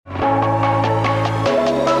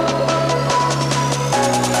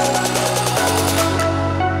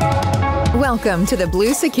Welcome to the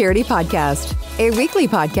Blue Security Podcast, a weekly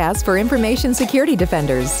podcast for information security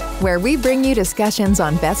defenders, where we bring you discussions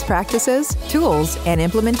on best practices, tools, and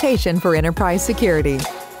implementation for enterprise security.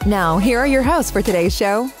 Now, here are your hosts for today's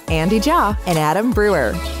show, Andy Jha and Adam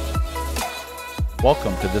Brewer.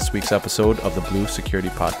 Welcome to this week's episode of the Blue Security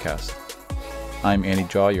Podcast. I'm Andy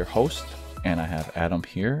Jha, your host, and I have Adam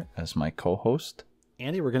here as my co-host.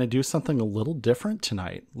 Andy, we're going to do something a little different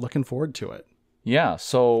tonight. Looking forward to it. Yeah,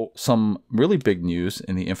 so some really big news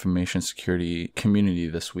in the information security community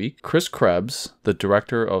this week. Chris Krebs, the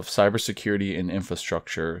director of cybersecurity and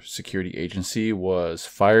infrastructure security agency, was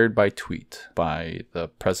fired by tweet by the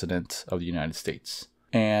president of the United States.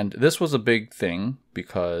 And this was a big thing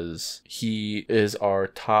because he is our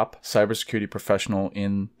top cybersecurity professional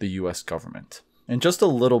in the US government. And just a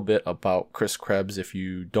little bit about Chris Krebs, if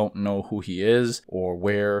you don't know who he is or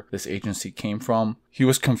where this agency came from. He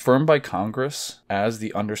was confirmed by Congress as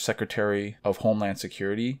the Undersecretary of Homeland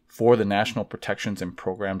Security for the National Protections and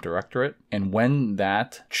Program Directorate. And when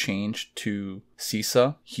that changed to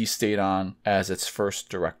CISA, he stayed on as its first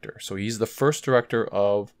director. So he's the first director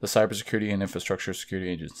of the Cybersecurity and Infrastructure Security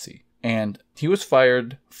Agency. And he was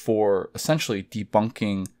fired for essentially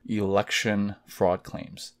debunking election fraud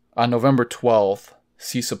claims. On November 12th,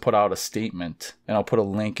 CISA put out a statement, and I'll put a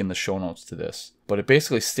link in the show notes to this. But it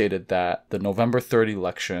basically stated that the November 3rd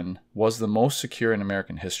election was the most secure in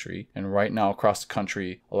American history. And right now across the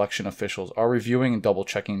country, election officials are reviewing and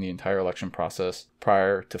double-checking the entire election process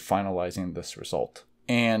prior to finalizing this result.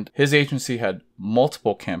 And his agency had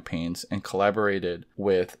multiple campaigns and collaborated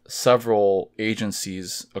with several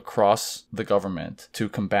agencies across the government to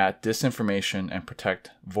combat disinformation and protect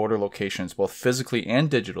voter locations both physically and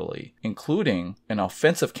digitally, including an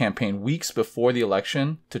offensive campaign weeks before the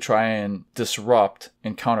election to try and disrupt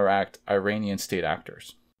and counteract Iranian state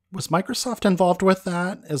actors. Was Microsoft involved with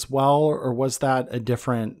that as well, or was that a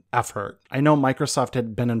different effort? I know Microsoft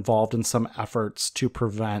had been involved in some efforts to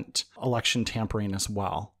prevent election tampering as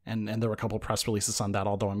well. And there were a couple of press releases on that,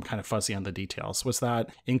 although I'm kind of fuzzy on the details. Was that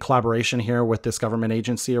in collaboration here with this government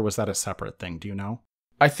agency, or was that a separate thing? Do you know?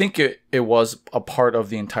 I think it was a part of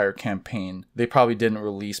the entire campaign. They probably didn't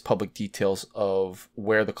release public details of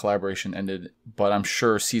where the collaboration ended, but I'm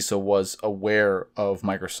sure CISA was aware of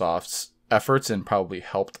Microsoft's efforts and probably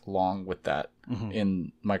helped along with that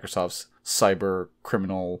in Microsoft's cyber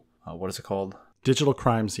criminal, what is it called? Digital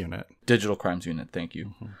Crimes Unit. Digital Crimes Unit, thank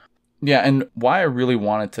you. Yeah, and why I really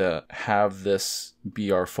wanted to have this be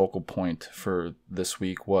our focal point for this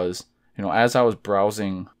week was, as I was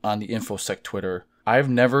browsing on the Infosec Twitter, I've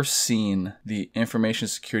never seen the information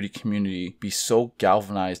security community be so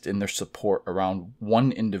galvanized in their support around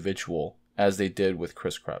one individual as they did with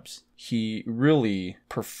Chris Krebs. He really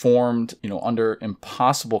performed, under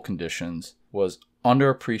impossible conditions, was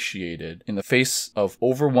underappreciated in the face of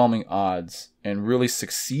overwhelming odds, and really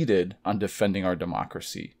succeeded on defending our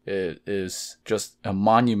democracy. It is just a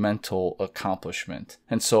monumental accomplishment.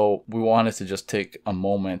 And so we wanted to just take a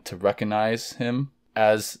moment to recognize him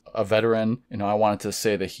as a veteran. I wanted to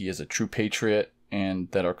say that he is a true patriot and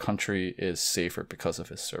that our country is safer because of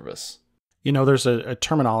his service. There's a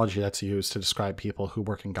terminology that's used to describe people who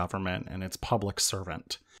work in government, and it's public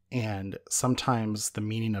servant. And sometimes the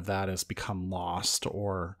meaning of that has become lost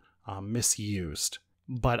or misused.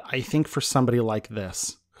 But I think for somebody like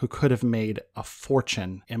this, who could have made a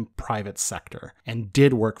fortune in private sector and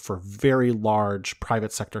did work for very large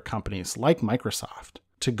private sector companies like Microsoft,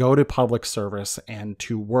 to go to public service and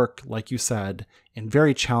to work, like you said, in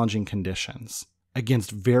very challenging conditions against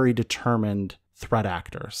very determined threat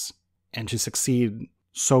actors, and to succeed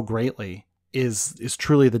so greatly is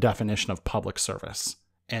truly the definition of public service.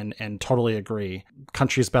 And totally agree.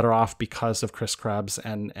 Country's better off because of Chris Krebs,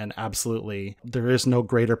 and absolutely, there is no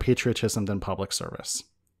greater patriotism than public service.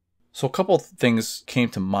 So a couple of things came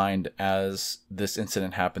to mind as this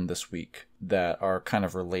incident happened this week that are kind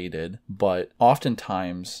of related, but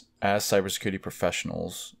oftentimes as cybersecurity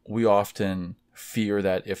professionals, we often fear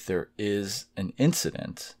that if there is an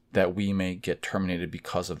incident, that we may get terminated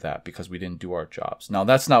because of that, because we didn't do our jobs. Now,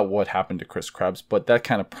 that's not what happened to Chris Krebs, but that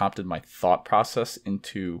kind of prompted my thought process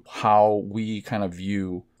into how we kind of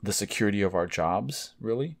view the security of our jobs,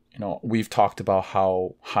 really. We've talked about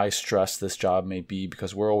how high stress this job may be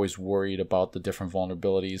because we're always worried about the different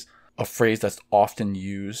vulnerabilities. A phrase that's often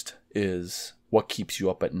used is what keeps you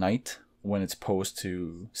up at night when it's posed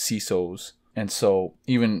to CISOs. And so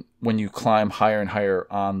even when you climb higher and higher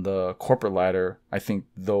on the corporate ladder, I think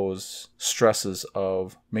those stresses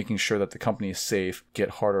of making sure that the company is safe get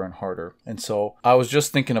harder and harder. And so I was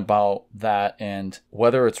just thinking about that and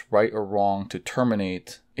whether it's right or wrong to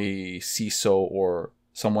terminate a CISO or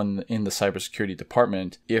someone in the cybersecurity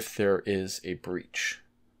department if there is a breach?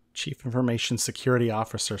 Chief Information Security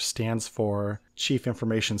Officer stands for Chief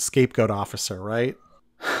Information Scapegoat Officer, right?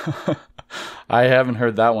 I haven't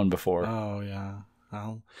heard that one before. Oh, yeah.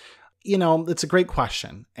 Well, it's a great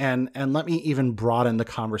question. And let me even broaden the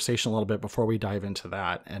conversation a little bit before we dive into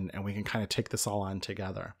that, and we can kind of take this all on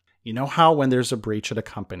together. You know how when there's a breach at a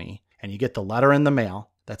company and you get the letter in the mail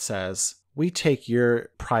that says, we take your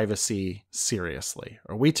privacy seriously,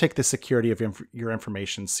 or we take the security of your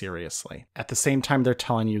information seriously. At the same time, they're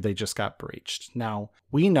telling you they just got breached. Now,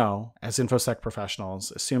 we know as InfoSec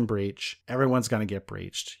professionals, assume breach, everyone's going to get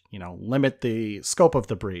breached, limit the scope of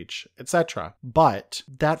the breach, etc. But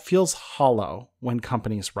that feels hollow when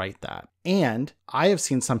companies write that. And I have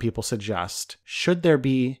seen some people suggest, should there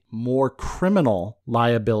be more criminal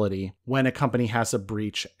liability when a company has a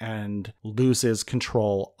breach and loses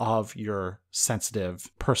control of your sensitive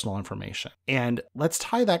personal information? And let's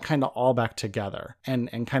tie that kind of all back together and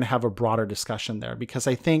kind of have a broader discussion there, because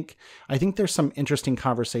I think there's some interesting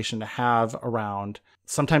conversation to have around,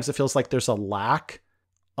 sometimes it feels like there's a lack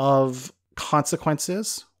of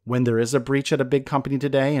consequences when there is a breach at a big company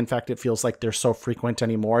today. In fact, it feels like they're so frequent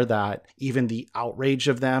anymore that even the outrage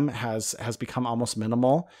of them has become almost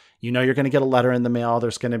minimal. You're going to get a letter in the mail.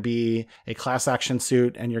 There's going to be a class action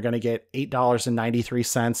suit, and you're going to get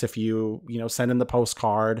 $8.93 if you send in the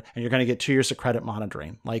postcard, and you're going to get 2 years of credit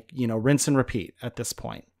monitoring. Like, rinse and repeat at this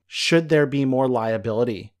point. Should there be more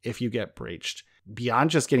liability if you get breached beyond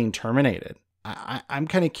just getting terminated? I'm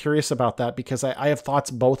kind of curious about that, because I have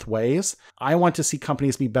thoughts both ways. I want to see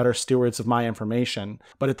companies be better stewards of my information,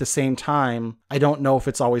 but at the same time, I don't know if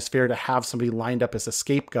it's always fair to have somebody lined up as a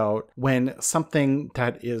scapegoat when something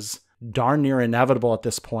that is darn near inevitable at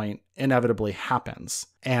this point inevitably happens.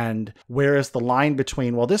 And where is the line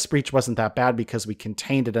between, well, this breach wasn't that bad because we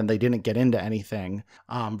contained it and they didn't get into anything,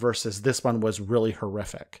 versus this one was really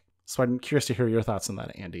horrific. So I'm curious to hear your thoughts on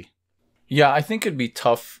that, Andy. Yeah, I think it'd be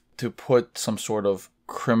tough to put some sort of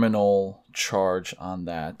criminal charge on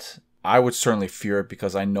that. I would certainly fear it,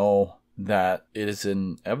 because I know that it is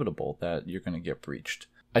inevitable that you're going to get breached.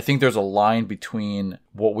 I think there's a line between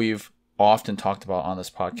what we've often talked about on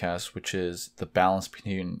this podcast, which is the balance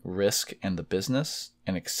between risk and the business,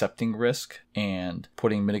 and accepting risk and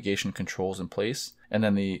putting mitigation controls in place. And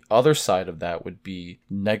then the other side of that would be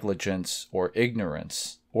negligence or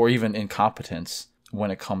ignorance or even incompetence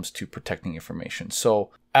when it comes to protecting information.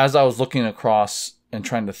 So as I was looking across and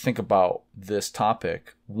trying to think about this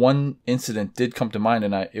topic, one incident did come to mind,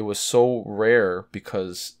 and it was so rare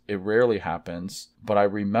because it rarely happens, but I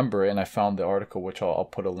remember, and I found the article, which I'll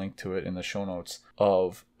put a link to it in the show notes,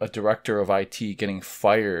 of a director of IT getting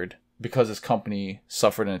fired because his company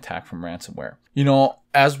suffered an attack from ransomware.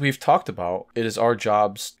 As we've talked about, it is our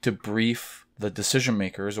jobs to brief the decision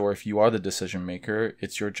makers, or if you are the decision maker,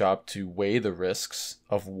 it's your job to weigh the risks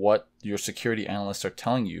of what your security analysts are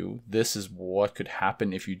telling you. This is what could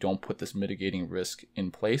happen if you don't put this mitigating risk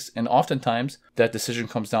in place. And oftentimes that decision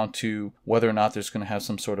comes down to whether or not there's going to have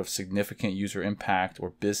some sort of significant user impact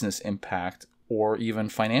or business impact or even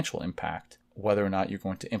financial impact, whether or not you're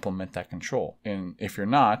going to implement that control. And if you're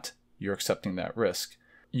not, you're accepting that risk.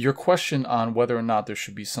 Your question on whether or not there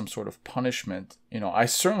should be some sort of punishment, I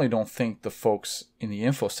certainly don't think the folks in the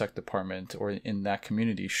Infosec department or in that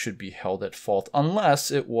community should be held at fault, unless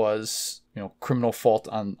it was, criminal fault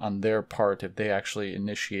on their part, if they actually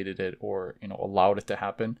initiated it or, allowed it to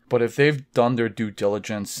happen. But if they've done their due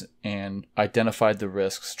diligence and identified the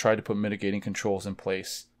risks, tried to put mitigating controls in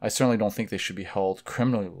place, I certainly don't think they should be held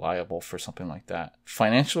criminally liable for something like that.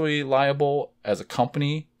 Financially liable as a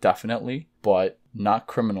company, definitely, but not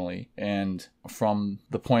criminally. And from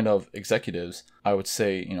the point of executives, I would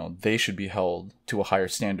say, they should be held to a higher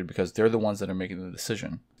standard because they're the ones that are making the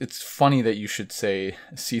decision. It's funny that you should say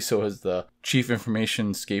CISO is the chief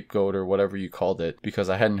information scapegoat or whatever you called it, because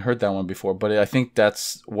I hadn't heard that one before. But I think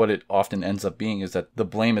that's what it often ends up being, is that the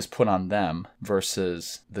blame is put on them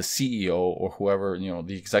versus the CEO or whoever,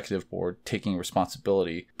 the executive board taking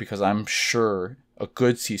responsibility, because I'm sure a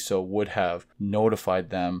good CISO would have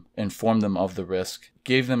notified them, informed them of the risk,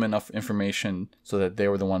 gave them enough information so that they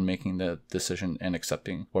were the one making the decision and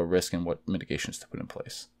accepting what risk and what mitigations to put in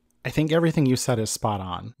place. I think everything you said is spot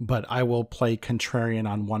on, but I will play contrarian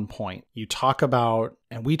on one point. You talk about,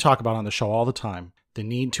 and we talk about on the show all the time, the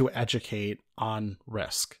need to educate on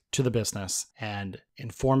risk to the business and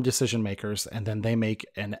inform decision makers, and then they make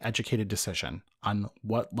an educated decision on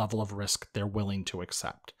what level of risk they're willing to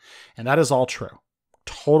accept. And that is all true.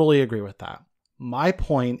 Totally agree with that. My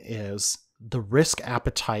point is the risk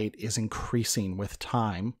appetite is increasing with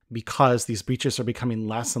time because these breaches are becoming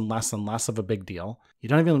less and less and less of a big deal. You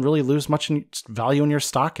don't even really lose much value in your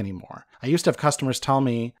stock anymore. I used to have customers tell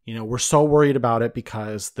me, we're so worried about it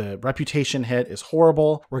because the reputation hit is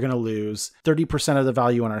horrible. We're going to lose 30% of the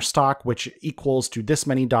value in our stock, which equals to this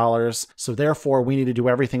many dollars. So therefore, we need to do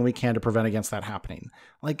everything we can to prevent against that happening.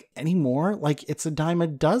 Anymore, it's a dime a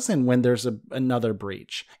dozen when there's another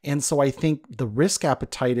breach. And so I think the risk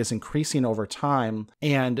appetite is increasing over time.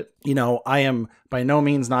 And, I am by no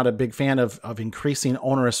means not a big fan of increasing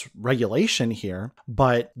onerous regulation here,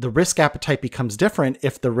 but the risk appetite becomes different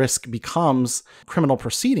if the risk becomes criminal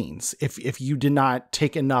proceedings, if you did not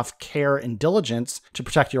take enough care and diligence to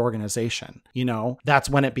protect your organization. That's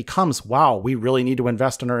when it becomes, wow, we really need to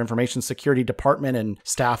invest in our information security department and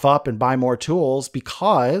staff up and buy more tools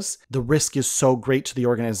because the risk is so great to the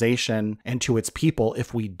organization and to its people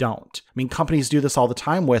if we don't. Companies do this all the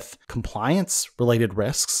time with compliance related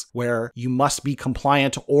risks where you must be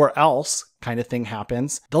compliant or else kind of thing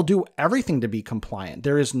happens. They'll do everything to be compliant.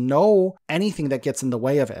 There is no anything that gets in the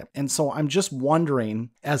way of it. And so I'm just wondering,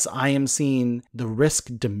 as I am seeing the risk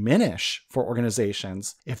diminish for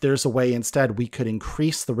organizations, if there's a way instead we could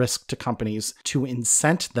increase the risk to companies to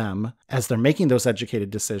incent them as they're making those educated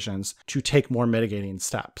decisions to take more mitigating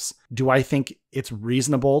steps. Do I think it's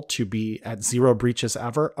reasonable to be at zero breaches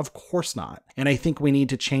ever? Of course not. And I think we need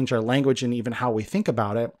to change our language and even how we think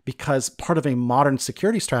about it, because part of a modern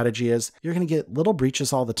security strategy is you're going to get little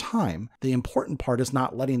breaches all the time. The important part is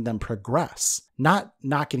not letting them progress, not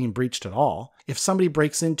getting breached at all. If somebody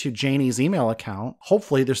breaks into Janie's email account,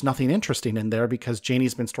 hopefully there's nothing interesting in there because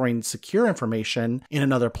Janie's been storing secure information in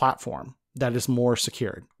another platform that is more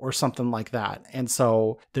secured or something like that. And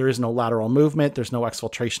so there is no lateral movement, there's no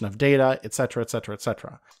exfiltration of data, et cetera, et cetera, et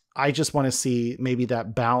cetera. I just want to see maybe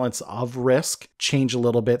that balance of risk change a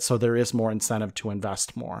little bit so there is more incentive to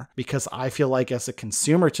invest more. Because I feel like as a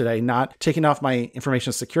consumer today, not taking off my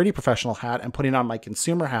information security professional hat and putting on my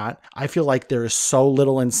consumer hat, I feel like there is so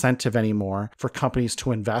little incentive anymore for companies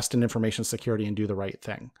to invest in information security and do the right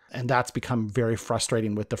thing. And that's become very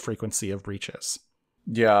frustrating with the frequency of breaches.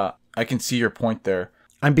 Yeah, I can see your point there.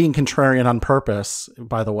 I'm being contrarian on purpose,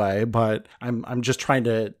 by the way, but I'm just trying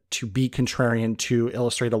to be contrarian to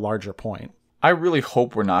illustrate a larger point. I really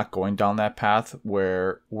hope we're not going down that path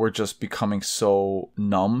where we're just becoming so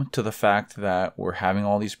numb to the fact that we're having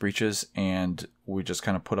all these breaches and we just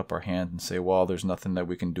kind of put up our hand and say, well, there's nothing that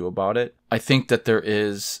we can do about it. I think that there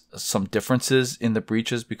is some differences in the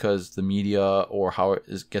breaches because the media or how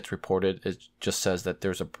it gets reported, it just says that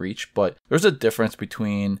there's a breach, but there's a difference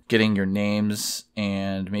between getting your names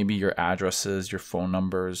and maybe your addresses, your phone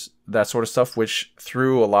numbers, that sort of stuff, which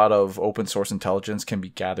through a lot of open source intelligence can be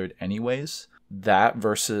gathered anyways. That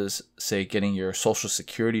versus, say, getting your social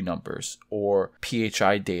security numbers or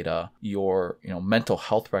PHI data, your mental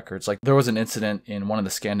health records. Like there was an incident in one of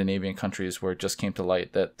the Scandinavian countries where it just came to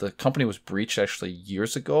light that the company was breached actually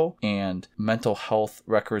years ago and mental health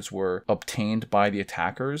records were obtained by the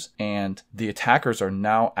attackers. And the attackers are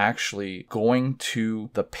now actually going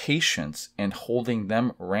to the patients and holding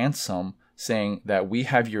them ransom, saying that we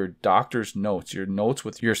have your doctor's notes, your notes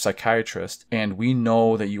with your psychiatrist, and we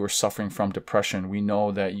know that you are suffering from depression. We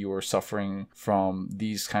know that you are suffering from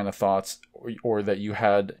these kind of thoughts or that you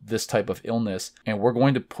had this type of illness, and we're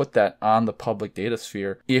going to put that on the public data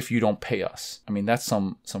sphere if you don't pay us. I mean, that's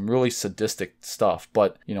some really sadistic stuff,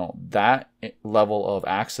 but that level of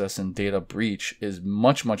access and data breach is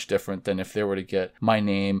much, much different than if they were to get my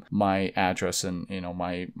name, my address, and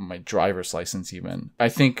my driver's license even. I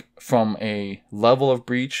think from a level of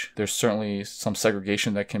breach, there's certainly some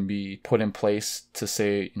segregation that can be put in place to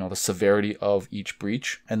say, the severity of each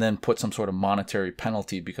breach, and then put some sort of monetary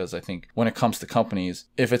penalty, because I think when it comes to companies,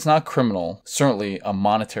 if it's not criminal, certainly a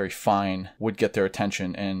monetary fine would get their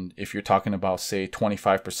attention. And if you're talking about, say,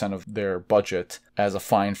 25% of their budget as a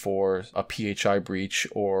fine for a PHI breach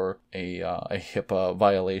or a HIPAA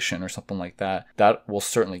violation or something like that, that will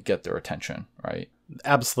certainly get their attention, right?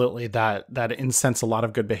 Absolutely. That incents a lot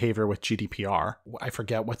of good behavior with GDPR. I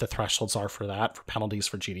forget what the thresholds are for that, for penalties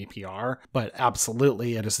for GDPR, but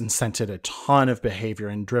absolutely it has incented a ton of behavior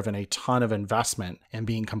and driven a ton of investment in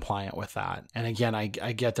being compliant with that. And again, I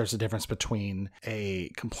get there's a difference between a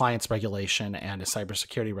compliance regulation and a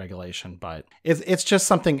cybersecurity regulation, but it's just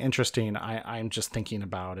something interesting I'm just thinking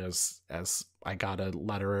about as I got a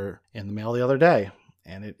letter in the mail the other day.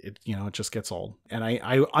 And it just gets old. And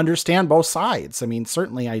I understand both sides. I mean,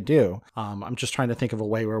 certainly I do. I'm just trying to think of a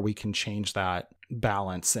way where we can change that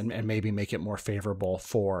balance and maybe make it more favorable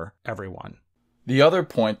for everyone. The other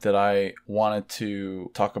point that I wanted to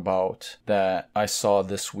talk about that I saw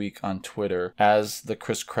this week on Twitter as the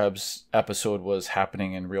Chris Krebs episode was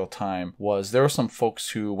happening in real time was there were some folks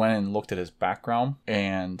who went and looked at his background,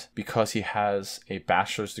 and because he has a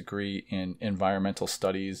bachelor's degree in environmental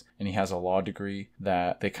studies and he has a law degree,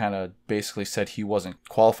 that they kind of basically said he wasn't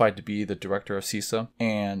qualified to be the director of CISA.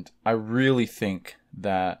 And I really think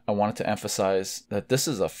that I wanted to emphasize that this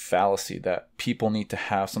is a fallacy, that people need to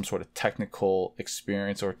have some sort of technical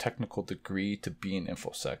experience or technical degree to be in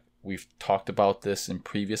InfoSec. We've talked about this in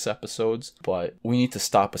previous episodes, but we need to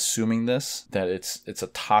stop assuming this, that it's a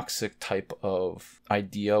toxic type of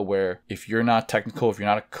idea where if you're not technical, if you're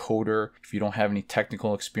not a coder, if you don't have any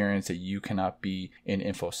technical experience, that you cannot be in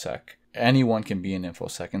InfoSec. Anyone can be in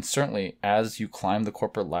InfoSec, and certainly as you climb the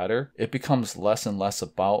corporate ladder, it becomes less and less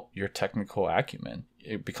about your technical acumen.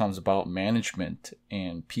 It becomes about management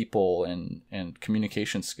and people and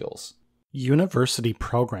communication skills. University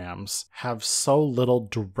programs have so little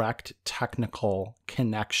direct technical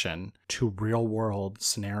connection to real-world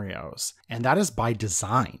scenarios, and that is by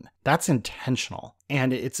design. That's intentional,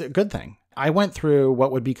 and it's a good thing. I went through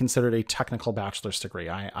what would be considered a technical bachelor's degree.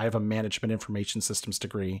 I have a management information systems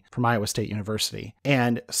degree from Iowa State University.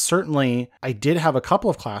 And certainly I did have a couple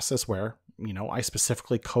of classes where, I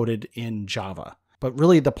specifically coded in Java. But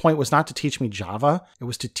really, the point was not to teach me Java. It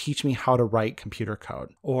was to teach me how to write computer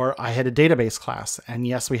code. Or I had a database class. And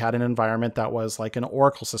yes, we had an environment that was like an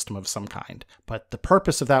Oracle system of some kind. But the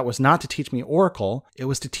purpose of that was not to teach me Oracle. It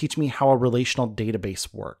was to teach me how a relational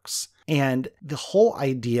database works. And the whole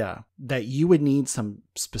idea that you would need some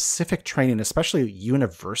specific training, especially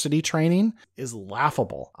university training, is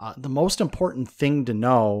laughable. The most important thing to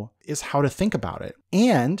know is how to think about it.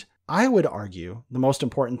 And I would argue the most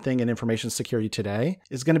important thing in information security today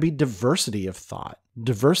is going to be diversity of thought,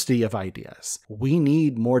 diversity of ideas. We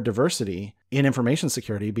need more diversity in information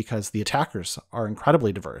security because the attackers are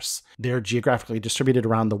incredibly diverse. They're geographically distributed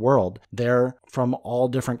around the world. They're from all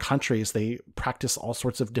different countries. They practice all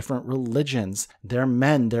sorts of different religions. They're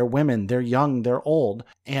men, they're women, they're young, they're old.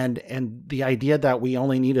 And the idea that we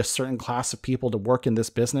only need a certain class of people to work in this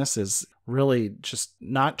business is really just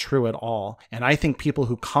not true at all. And I think people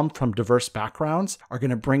who come from diverse backgrounds are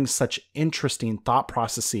going to bring such interesting thought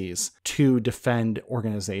processes to defend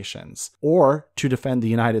organizations or to defend the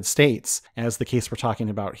United States, as the case we're talking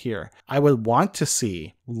about here. I would want to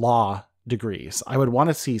see law degrees. I would want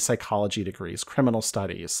to see psychology degrees, criminal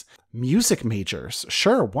studies, music majors.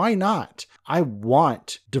 Sure, why not? I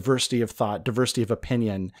want diversity of thought, diversity of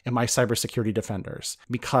opinion in my cybersecurity defenders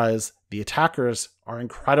because the attackers are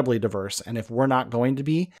incredibly diverse. And if we're not going to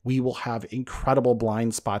be, we will have incredible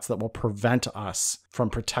blind spots that will prevent us from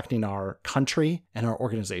protecting our country and our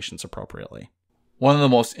organizations appropriately. One of the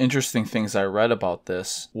most interesting things I read about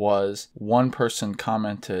this was one person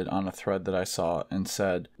commented on a thread that I saw and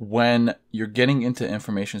said, when you're getting into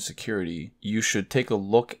information security, you should take a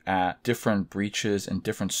look at different breaches and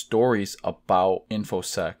different stories about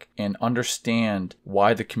InfoSec and understand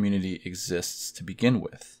why the community exists to begin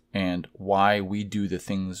with and why we do the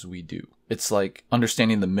things we do. It's like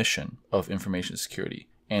understanding the mission of information security.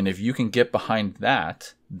 And if you can get behind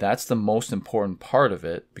that, that's the most important part of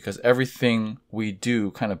it because everything we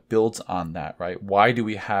do kind of builds on that, right? Why do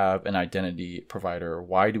we have an identity provider?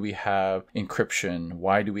 Why do we have encryption?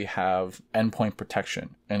 Why do we have endpoint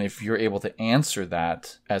protection? And if you're able to answer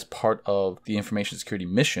that as part of the information security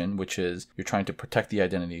mission, which is you're trying to protect the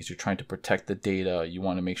identities, you're trying to protect the data, you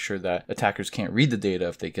want to make sure that attackers can't read the data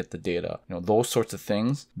if they get the data, those sorts of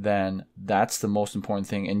things, then that's the most important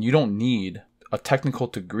thing. And you don't need a technical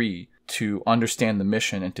degree to understand the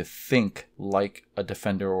mission and to think like a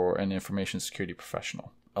defender or an information security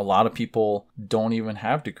professional. A lot of people don't even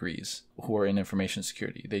have degrees who are in information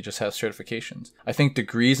security. They just have certifications. I think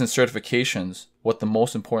degrees and certifications, what the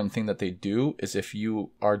most important thing that they do is if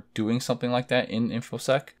you are doing something like that in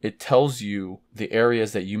InfoSec, it tells you the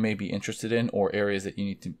areas that you may be interested in or areas that you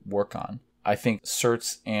need to work on. I think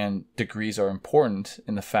certs and degrees are important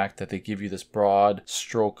in the fact that they give you this broad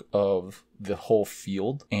stroke of the whole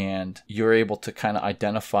field, and you're able to kind of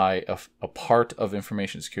identify a part of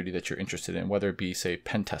information security that you're interested in, whether it be, say,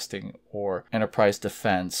 pen testing or enterprise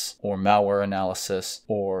defense or malware analysis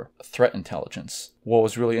or threat intelligence. What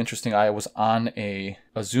was really interesting, I was on a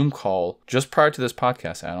Zoom call just prior to this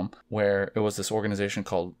podcast, Adam, where it was this organization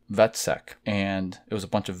called VetSec, and it was a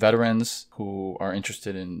bunch of veterans who are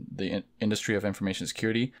interested in the industry of information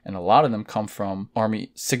security, and a lot of them come from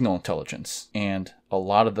Army signal intelligence. And a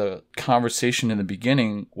lot of the conversation in the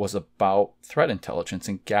beginning was about threat intelligence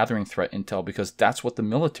and gathering threat intel, because that's what the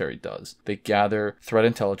military does. They gather threat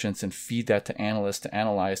intelligence and feed that to analysts to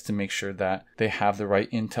analyze, to make sure that they have the right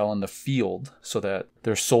intel in the field so that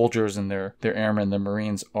their soldiers and their airmen, the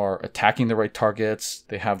Marines, are attacking the right targets.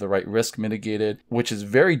 They have the right risk mitigated, which is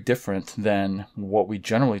very different than what we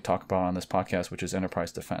generally talk about on this podcast, which is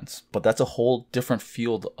enterprise defense. But that's a whole different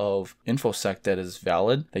field of InfoSec that is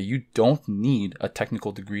valid, that you don't need a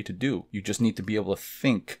technical degree to do. You just need to be able to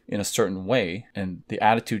think in a certain way, and the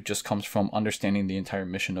attitude just comes from understanding the entire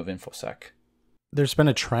mission of InfoSec. There's been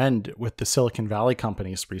a trend with the Silicon Valley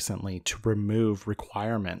companies recently to remove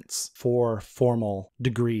requirements for formal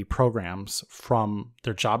degree programs from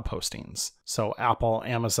their job postings. So Apple,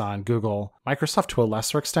 Amazon, Google, Microsoft, to a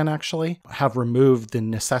lesser extent actually, have removed the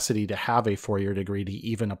necessity to have a 4-year degree to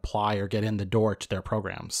even apply or get in the door to their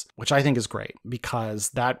programs, which I think is great, because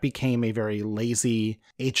that became a very lazy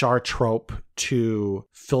HR trope to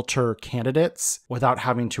filter candidates without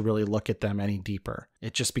having to really look at them any deeper.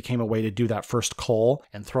 It just became a way to do that first cull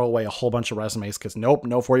and throw away a whole bunch of resumes because nope,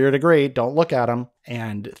 no 4-year degree, don't look at them.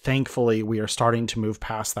 And thankfully, we are starting to move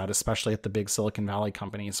past that, especially at the big Silicon Valley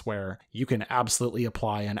companies, where you can absolutely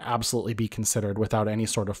apply and absolutely be considered without any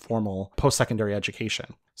sort of formal post-secondary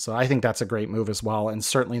education. So I think that's a great move as well. And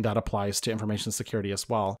certainly that applies to information security as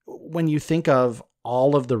well. When you think of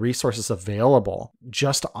all of the resources available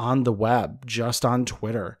just on the web, just on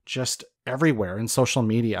Twitter, just everywhere in social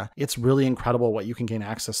media, it's really incredible what you can gain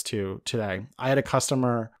access to today. I had a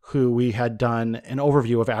customer who we had done an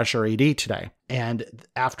overview of Azure AD today. And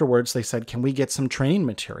afterwards they said, can we get some training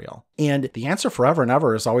material? And the answer forever and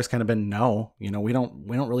ever has always kind of been no. We don't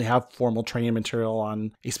really have formal training material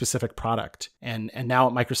on a specific product. And now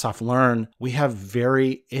at Microsoft Learn, we have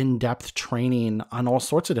very in-depth training on all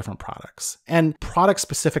sorts of different products. And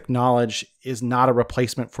product-specific knowledge is not a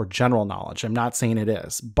replacement for general knowledge. I'm not saying it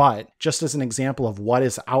is, but just as an example of what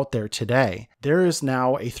is out there today, there is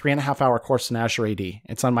now a 3.5-hour course in Azure AD.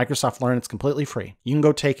 It's on Microsoft Learn. It's completely free. You can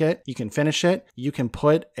go take it. You can finish it. You can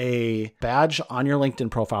put a badge on your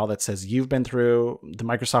LinkedIn profile that says you've been through the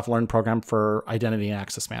Microsoft Learn program for identity and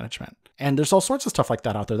access management. And there's all sorts of stuff like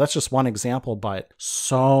that out there. That's just one example, but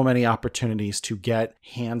so many opportunities to get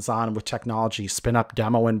hands-on with technology, spin up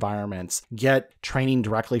demo environments, get training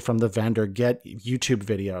directly from the vendor, get YouTube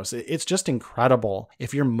videos. It's just incredible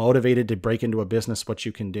if you're motivated to break into a business, what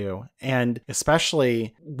you can do. And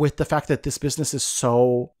especially with the fact that this business is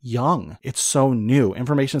so young, it's so new.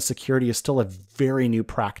 Information security is still a very new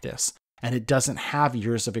practice. And it doesn't have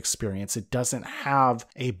years of experience. It doesn't have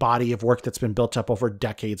a body of work that's been built up over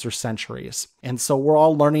decades or centuries. And so we're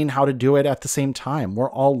all learning how to do it at the same time.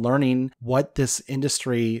 We're all learning what this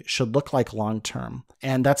industry should look like long term.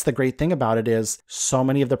 And that's the great thing about it, is so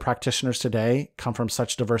many of the practitioners today come from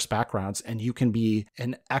such diverse backgrounds, and you can be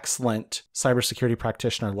an excellent cybersecurity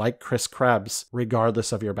practitioner like Chris Krebs,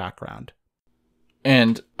 regardless of your background.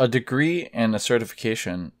 And a degree and a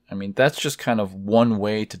certification, I mean, that's just kind of one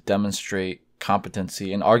way to demonstrate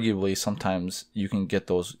competency. And arguably, sometimes you can get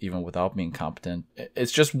those even without being competent.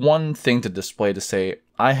 It's just one thing to display to say,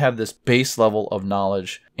 I have this base level of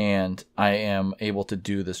knowledge and I am able to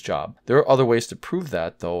do this job. There are other ways to prove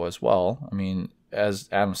that, though, as well. I mean, as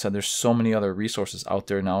Adam said, there's so many other resources out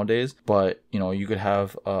there nowadays, but you could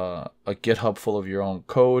have a GitHub full of your own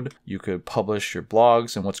code. You could publish your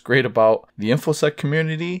blogs. And what's great about the InfoSec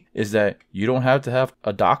community is that you don't have to have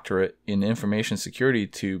a doctorate in information security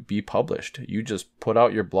to be published. You just put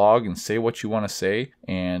out your blog and say what you want to say,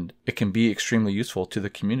 and it can be extremely useful to the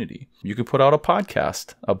community. You could put out a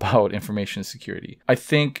podcast about information security. I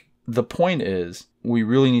think the point is, we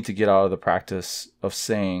really need to get out of the practice of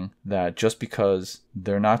saying that just because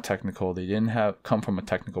they're not technical, they didn't come from a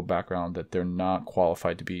technical background, that they're not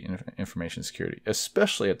qualified to be in information security,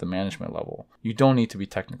 especially at the management level. You don't need to be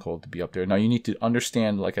technical to be up there. Now, you need to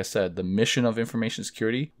understand, like I said, the mission of information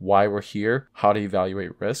security, why we're here, how to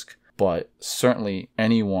evaluate risk, but certainly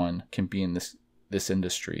anyone can be in this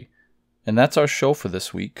industry. And that's our show for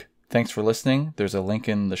this week. Thanks for listening. There's a link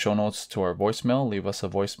in the show notes to our voicemail. Leave us a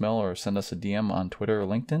voicemail or send us a DM on Twitter or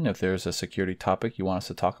LinkedIn if there's a security topic you want us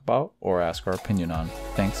to talk about or ask our opinion on.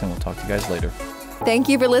 Thanks, and we'll talk to you guys later. Thank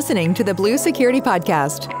you for listening to the Blue Security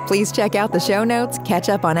Podcast. Please check out the show notes, catch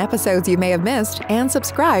up on episodes you may have missed, and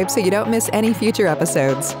subscribe so you don't miss any future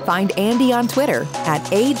episodes. Find Andy on Twitter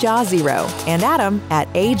 @AJaw0 and Adam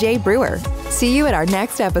 @AJ Brewer. See you at our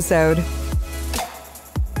next episode.